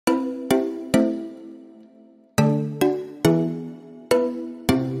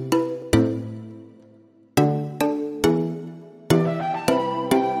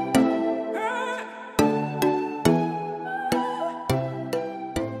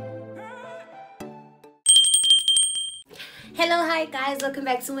Hello, hi guys, welcome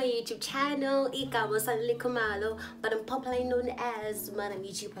back to my YouTube channel. But I'm popularly known as Madam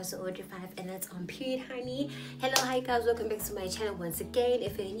YouTube Person 05, and that's on period, honey. Hello, hi guys, welcome back to my channel once again.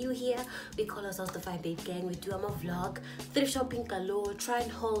 If you're new here, we call ourselves the 5 Babe Gang. We do a vlog, thrift shopping galore, trying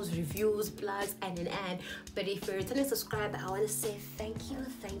hauls, reviews, blogs, and an ad. But if you're a returning subscriber, I want to say thank you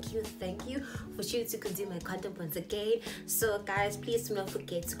for choosing to consume my content once again. So guys, please do not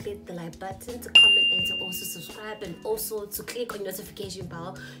forget to click the like button, to comment, and to also subscribe, and also to click on notification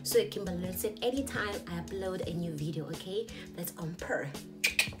bell so you can be alerted anytime I upload a new video. Okay, that's on per.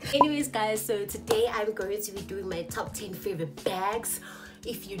 Anyways guys, so today I'm going to be doing my top 10 favorite bags.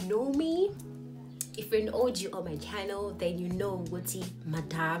 If you know me, if you're an OG on my channel, then you know Wuti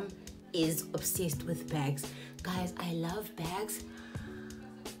Madame is obsessed with bags. Guys, I love bags.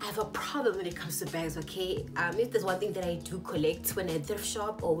 I have a problem when it comes to bags, okay? If there's one thing that I do collect when I thrift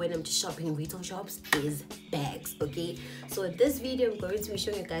shop or when I'm just shopping in retail shops, is bags, okay? So in this video, I'm going to be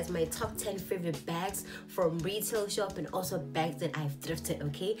showing you guys my top 10 favorite bags from retail shop and also bags that I've thrifted,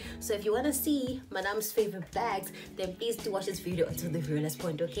 okay? So if you want to see Madame's favorite bags, then please do watch this video until the very last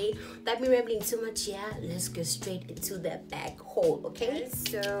point, okay? Without me rambling too much here, let's go straight into the bag haul, okay?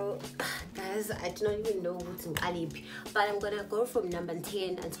 So, guys, I do not even know what's in Alip, but I'm gonna go from number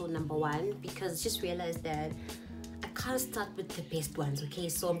 10 until number 1 because just realized that I can't start with the best ones, okay?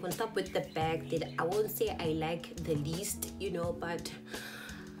 So I'm gonna start with the bag that I won't say I like the least, you know, but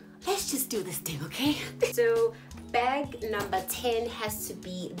let's just do this thing, okay? So bag number 10 has to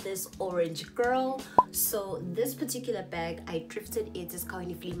be this orange girl. So this particular bag I thrifted at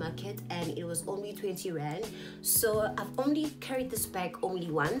Esikhawini flea market and it was only 20 rand. So I've only carried this bag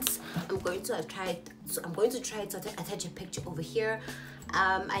only once. I'm going to try to attach a picture over here.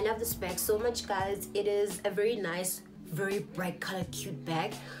 I love this bag so much, guys. It is a very nice, very bright color, cute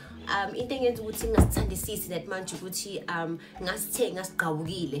bag. Into ukuthi ngasithandisisi that manje ukuthi ngasithenga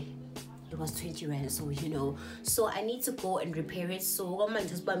sigqawukile. It was 20 rand, so you know, so I need to go and repair it. So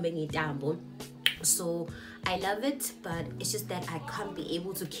so I love it, but it's just that I can't be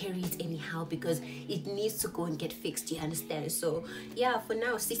able to carry it anyhow because it needs to go and get fixed, you understand? So yeah, for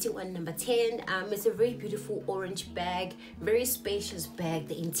now, sitting on number 10. It's a very beautiful orange bag, very spacious bag.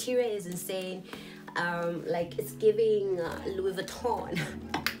 The interior is insane. Like it's giving Louis Vuitton.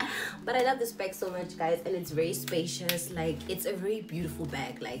 But I love this bag so much, guys, and it's very spacious. Like it's a very beautiful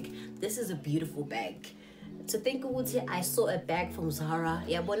bag. Like this is a beautiful bag. To think about it, I saw a bag from Zara.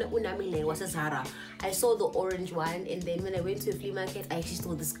 Yeah, was a Zara. I saw the orange one, and then when I went to a flea market, I actually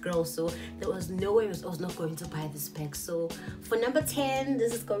saw this girl. So there was no way I was not going to buy this bag. So for number 10,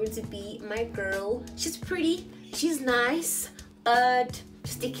 this is going to be my girl. She's pretty, she's nice, but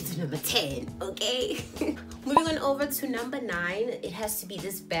sticking to number 10, okay? Moving on over to number 9, it has to be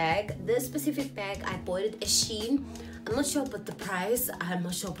this bag. This specific bag, I bought it at Shein. I'm not sure about the price.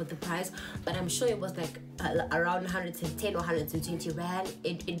 But I'm sure it was like around 110 or 120 rand.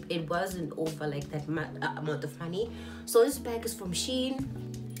 It wasn't over like that amount of money. So this bag is from Shein.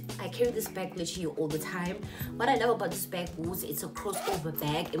 I carry this bag literally all the time. What I love about this bag is it's a crossover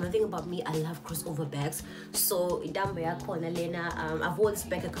bag. And one thing about me, I love crossover bags. So I've worn this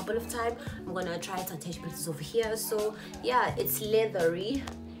bag a couple of times. I'm gonna try to attach pictures over here. So yeah, it's leathery.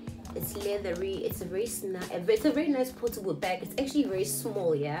 It's a very nice portable bag. It's actually very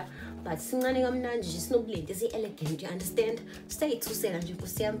small, yeah, but it's not elegant, you understand?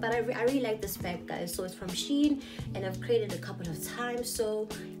 But I really like this bag, guys. So it's from Shein and I've created a couple of times. So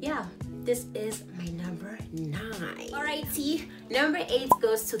yeah, this is my number 9. Alrighty, number 8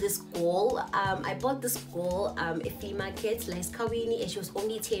 goes to this girl. I bought this girl at flea market, Esikhawini, and she was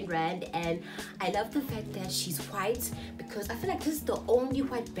only 10 rand. And I love the fact that she's white because I feel like this is the only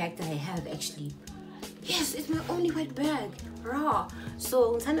white bag that I have actually. Yes, it's my only white bag. Raw.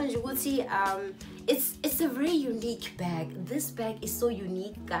 So it's a very unique bag. This bag is so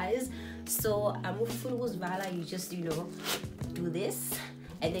unique, guys. So you just, you know, do this.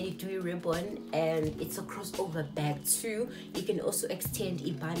 And then you do your ribbon, and it's a crossover bag too. You can also extend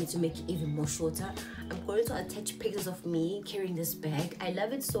Ibani to make it even more shorter. I'm going to attach pictures of me carrying this bag. I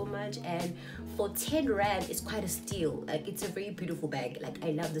love it so much, and for 10 rand, it's quite a steal. Like it's a very beautiful bag. Like I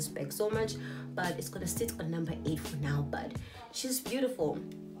love this bag so much, but it's gonna sit on number 8 for now. But she's beautiful.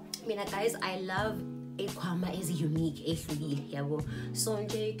 I mean, guys, I love Ekwama is unique, so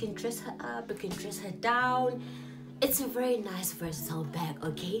you can dress her up, you can dress her down. It's a very nice versatile bag,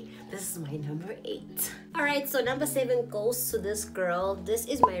 okay? This is my number 8. Alright, so number 7 goes to this girl. This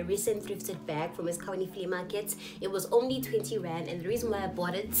is my recent thrifted bag from Esikhawini flea market. It was only 20 rand, and the reason why I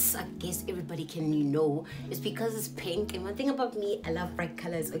bought it, I guess everybody can is because it's pink. And one thing about me, I love bright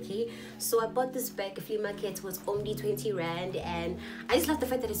colors, okay? So I bought this bag at flea market. It was only 20 rand, and I just love the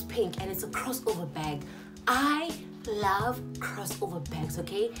fact that it's pink and it's a crossover bag. I love crossover bags,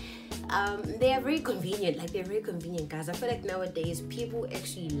 okay? They are very convenient, guys. I feel like nowadays people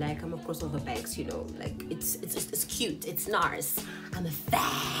actually like crossover bags, you know, like it's cute, it's nice. I'm a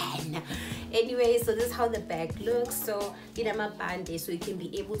fan. Anyway, so this is how the bag looks. So my band, so you can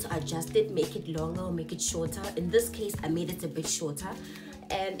be able to adjust it, make it longer or make it shorter. In this case, I made it a bit shorter.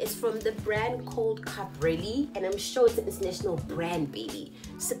 And it's from the brand called Quiries, and I'm sure it's an international brand, baby.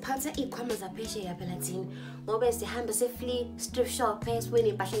 Siphatha ikhwama zaphesheya phela thina ngoba sihamba se-flea strip shop when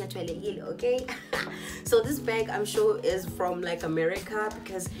impahla engajwayelekile, okay? So this bag, I'm sure, is from like America,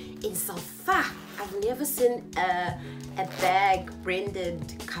 because in so far I've never seen a bag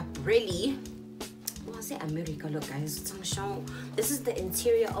branded Quiries. Was it America? Look, guys, this is the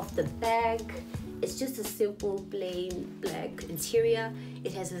interior of the bag. It's just a simple plain black interior.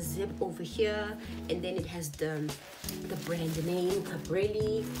 It has a zip over here, and then it has the brand name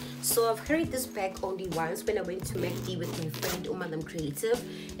Quiries. So I've carried this bag only once when I went to MACD with my friend Umadam Creative.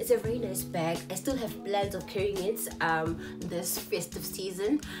 It's a very nice bag. I still have plans of carrying it this festive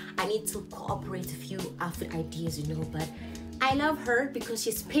season. I need to cooperate a few outfit ideas, but I love her because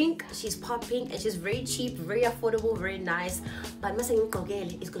she's pink, she's popping, and she's very cheap, very affordable, very nice. But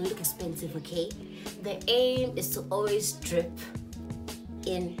it's gonna look expensive, okay? The aim is to always drip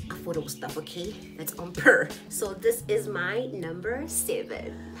in affordable stuff, okay? That's on per. So this is my number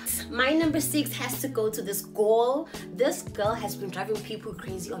 7. My number 6 has to go to this girl. This girl has been driving people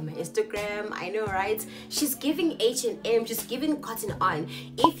crazy on my Instagram. I know, right? She's giving H&M, she's giving Cotton On.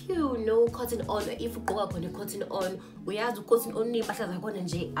 If you know Cotton On, or if you go up on the Cotton On, we have the Cotton On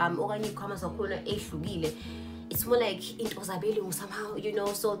it's more like it was available somehow,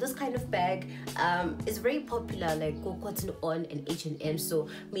 so this kind of bag is very popular, like go Cotton On and H&M. So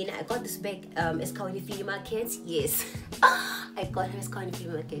I got this bag Esikhawini flea market. Yes, I got her Esikhawini flea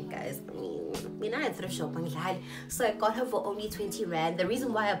market, guys. I had thrift shop, so I got her for only 20 rand. The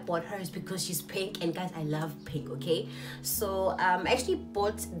reason why I bought her is because she's pink, and guys, I love pink, okay? So I actually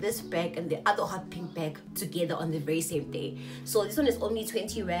bought this bag and the other hot pink bag together on the very same day. So this one is only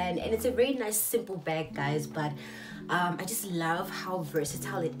 20 rand, and it's a very nice simple bag, guys, but I just love how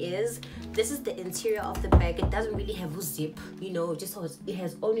versatile it is. This is the interior of the bag. It doesn't really have a zip, just how it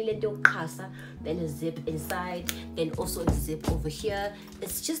has only little casa, then a zip inside, then also a zip over here.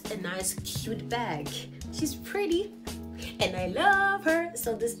 It's just a nice cute bag. She's pretty and I love her.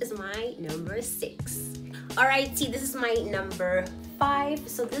 So this is my number 6. Alright, see, this is my number 5.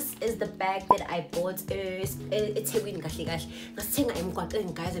 So this is the bag that I bought. eThekwini kahle kahle ngasithenga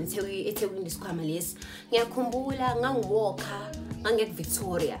emgwaqeni, guys. eThekwini isikhwama lesi ngiyakhumbula ngangiwalker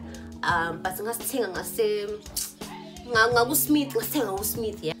Victoria, but ngasithenga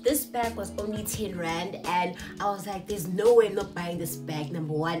Smith. Yeah, this bag was only 10 rand, and I was like, there's no way I'm not buying this bag.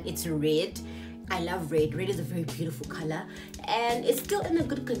 Number 1, it's red. I love red. Red is a very beautiful color, and it's still in a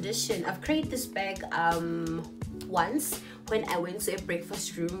good condition. I've carried this bag once when I went to a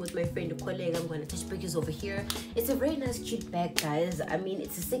breakfast room with my friend, a colleague. I'm gonna touch pictures over here. It's a very nice cute bag, guys.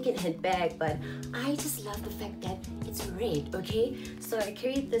 It's a second-hand bag, but I just love the fact that it's red, okay? So I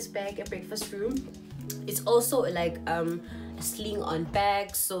carried this bag at breakfast room. It's also like a sling on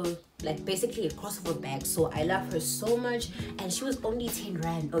bag, so like basically a crossover bag. So I love her so much, and she was only 10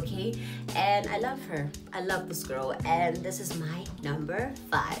 rand, okay? And I love her. I love this girl, and this is my number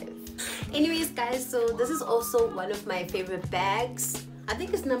 5. Anyways, guys, so this is also one of my favorite bags. I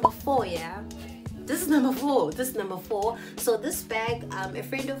think it's number 4, yeah? This is number 4. So this bag, a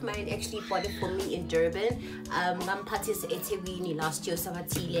friend of mine actually bought it for me in Durban. Ngamphathisa eThekwini last year,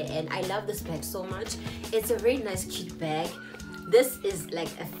 Sabatile, and I love this bag so much. It's a very nice, cute bag. This is like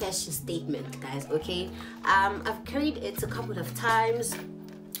a fashion statement, guys, okay? I've carried it a couple of times.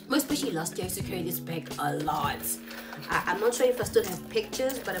 Most especially last year, I used to carry this bag a lot. I'm not sure if I still have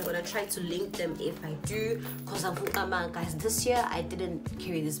pictures, but I'm gonna try to link them if I do. Cause guys, this year I didn't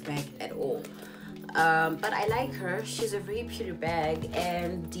carry this bag at all. But I like her. She's a very pretty bag,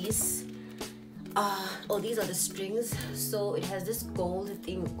 and these Oh, these are the strings. So it has this gold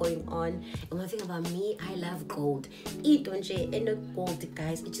thing going on. And one thing about me, I love gold. Don't you end up gold,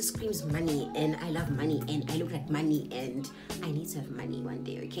 guys? It just screams money, and I love money, and I look like money, and I need to have money one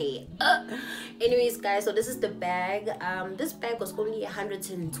day, okay? Anyways, guys, so this is the bag. This bag was only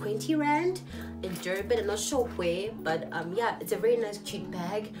 120 rand in Durban. I'm not sure where, but yeah, it's a very nice, cute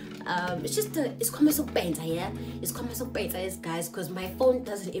bag. It's just it's coming so better, yeah. It's coming so better, guys, because my phone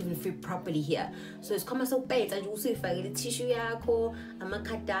doesn't even fit properly here. So it's coming so better. You also ifake the tissue yakho,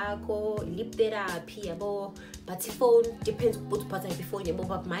 amakhadi akho, lip therapy yabo. But the phone depends what part of the phone yabo.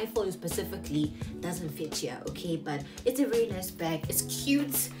 But my phone specifically doesn't fit here, okay? But it's a very nice bag. It's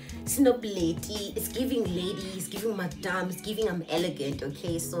cute. It's not lady. It's giving lady. It's giving madam. It's giving I'm elegant,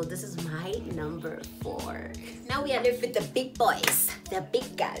 okay? So this is my number 4. Now we are left with the big boys, the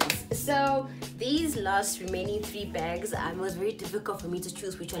big guns. So these last remaining 3 bags, it was very difficult for me to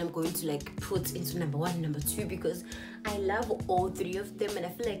choose which one I'm going to like put into number 1 and number 2, because I love all 3 of them, and I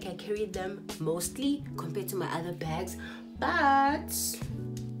feel like I carry them mostly compared to my other bags. But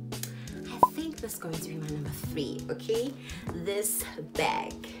I think that's going to be my number 3, okay? This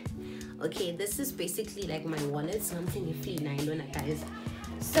bag. Okay, this is basically like my wallet, something you feel nylon, guys.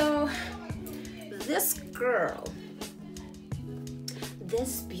 So this girl,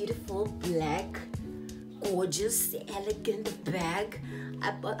 this beautiful black, gorgeous, elegant bag.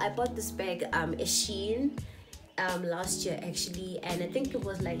 I bought this bag Shein last year actually, and I think it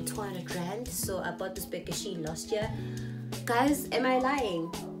was like 200 rand. So I bought this bag Shein last year. Guys, am I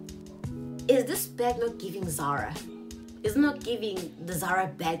lying? Is this bag not giving Zara? It's not giving the Zara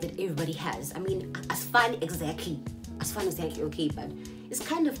bag that everybody has. I mean, as fun exactly, okay, but it's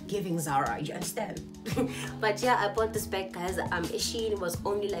kind of giving Zara, you understand? But yeah, I bought this bag, guys. Shein was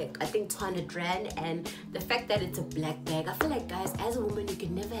only like, I think 200 rand, and the fact that it's a black bag, I feel like, guys, as a woman, you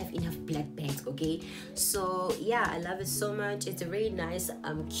can never have enough black bags, okay? So yeah, I love it so much. It's a very nice,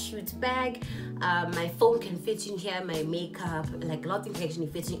 cute bag. My phone can fit in here, my makeup, like a lot of things actually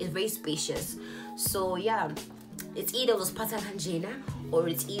fit in. It's very spacious. So yeah, it's either was Patakanjena, or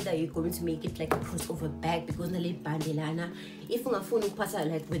it's either you're going to make it like a crossover bag, because bandelana. If you want to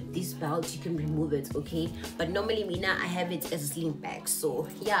like with this belt, you can remove it, okay? But normally Mina, I have it as a sling bag. So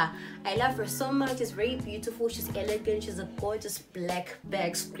yeah, I love her so much. It's very beautiful. She's elegant. She's a gorgeous black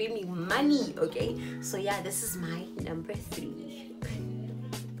bag screaming money, okay? So yeah, this is my number 3.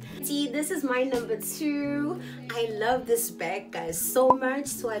 See, this is my number 2. I love this bag, guys, so much.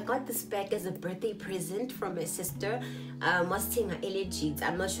 So I got this bag as a birthday present from my sister. Was saying Legit.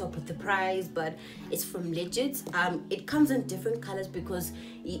 I'm not sure about the price, but it's from Legit. It comes in different colors, because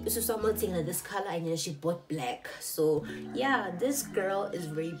so someone saying that this color, and then she bought black. So yeah, this girl is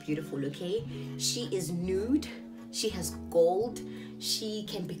very beautiful, okay? She is nude. She has gold. She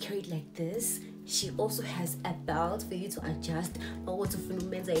can be carried like this. She also has a belt for you to adjust, or what if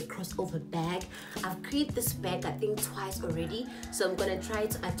a crossover bag. I've created this bag I think twice already, so I'm gonna try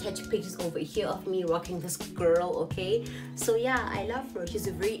to attach pictures over here of me rocking this girl, okay? So yeah, I love her. She's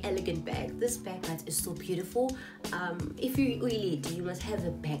a very elegant bag. This bag, guys, is so beautiful. If you really do, you must have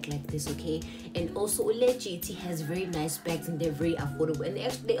a bag like this, okay? And also Legit has very nice bags, and they're very affordable, and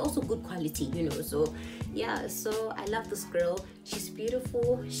they're also good quality, you know. So yeah, so I love this girl. She's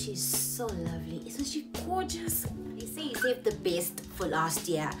beautiful. She's so lovely. Isn't she gorgeous? They say you saved the best for last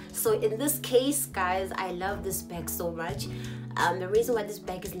year. So in this case, guys, I love this bag so much. The reason why this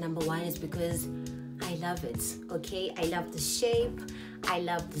bag is number 1 is because I love it, okay? I love the shape, I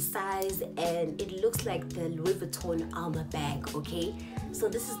love the size, and it looks like the Louis Vuitton Alma bag, okay? So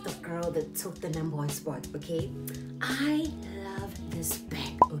this is the girl that took the number 1 spot, okay? I love this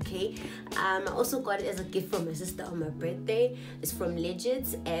bag, okay? I also got it as a gift from my sister on my birthday. It's from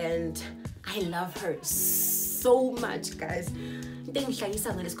Legit, and I love her so much, guys. The thing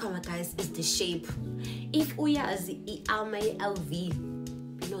guys, is the shape. If uyazi Alma LV,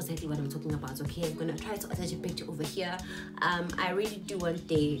 you know exactly what I'm talking about, okay? I'm gonna try to attach a picture over here. I really do one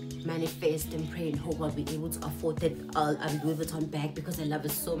day manifest and pray and hope I'll be able to afford that Louis Vuitton bag, because I love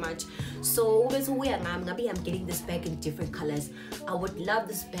it so much. So I'm getting this bag in different colors. I would love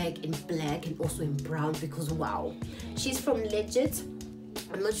this bag in black and also in brown, because wow, she's from Legit.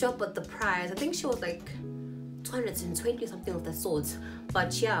 I'm not sure about the price. I think she was like 220 or something of that sort.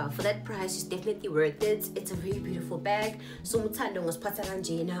 But yeah, for that price, it's definitely worth it. It's a very beautiful bag. So muthando ngosiphatha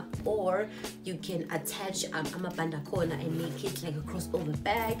kanjena, or you can attach amabanda corner and make it like a crossover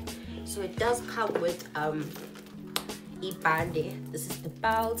bag. So it does come with ibande. This is the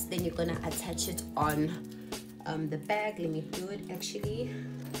belt. Then you're gonna attach it on the bag. Let me do it actually.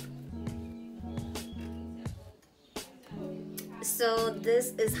 So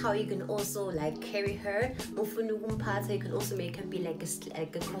this is how you can also like carry her. You can also make her be like a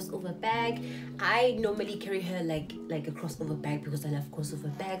crossover bag. I normally carry her like a crossover bag because I love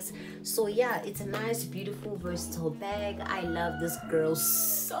crossover bags. So yeah, it's a nice, beautiful, versatile bag. I love this girl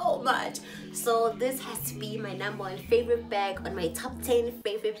so much. So this has to be my #1 favorite bag on my top 10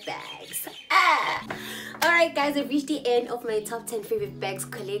 favorite bags. Alright guys, I've reached the end of my top 10 favorite bags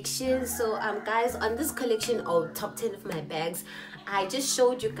collection. So guys, on this collection of top 10 of my bags, I just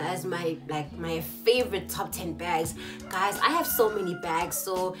showed you guys my favorite top 10 bags. Guys, I have so many bags,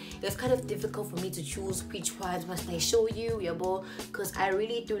 so it was kind of difficult for me to choose which ones must I show you, because I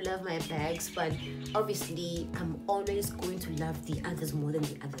really do love my bags, but obviously I'm always going to love the others more than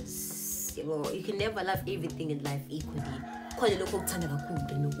the others. You can never love everything in life equally.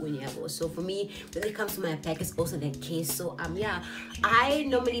 So for me, when it comes to my bag, it's also that case. So yeah, I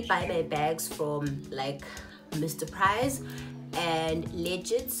normally buy my bags from like Mr. Price and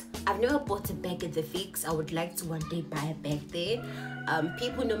Legit. I've never bought a bag at the Fix. I would like to one day buy a bag there.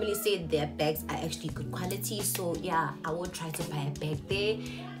 People normally say their bags are actually good quality, so yeah, I will try to buy a bag there.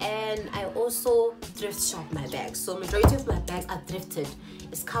 And I also thrift shop my bags, so majority of my bags are thrifted.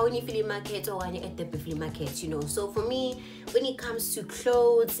 Esikhawini flea market or at the flea market, So for me, when it comes to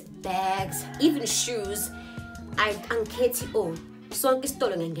clothes, bags, even shoes, I so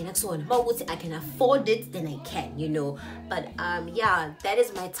I can afford it, then I can, But yeah, that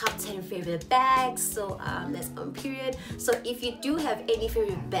is my top 10 favorite bags. So that's on period. So if you do have any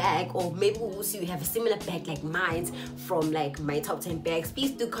favorite bag, or maybe we'll see you have a similar bag like mine from like my top 10 bags,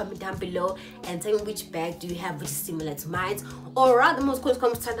 please do comment down below and tell me which bag do you have which is similar to mine, or rather most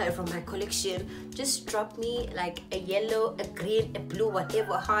common standard from my collection. Just drop me like a yellow, a green, a blue,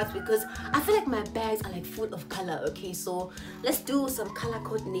 whatever heart, because I feel like my bags are like full of color. Okay, so let's do some color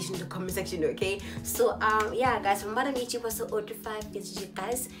coordination in the comment section. Okay, so yeah guys, from bottom YouTube was order 5 you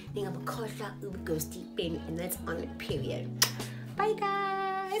guys think I'm a color ghosty pen, and that's on period. Bye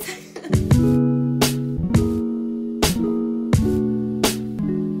guys.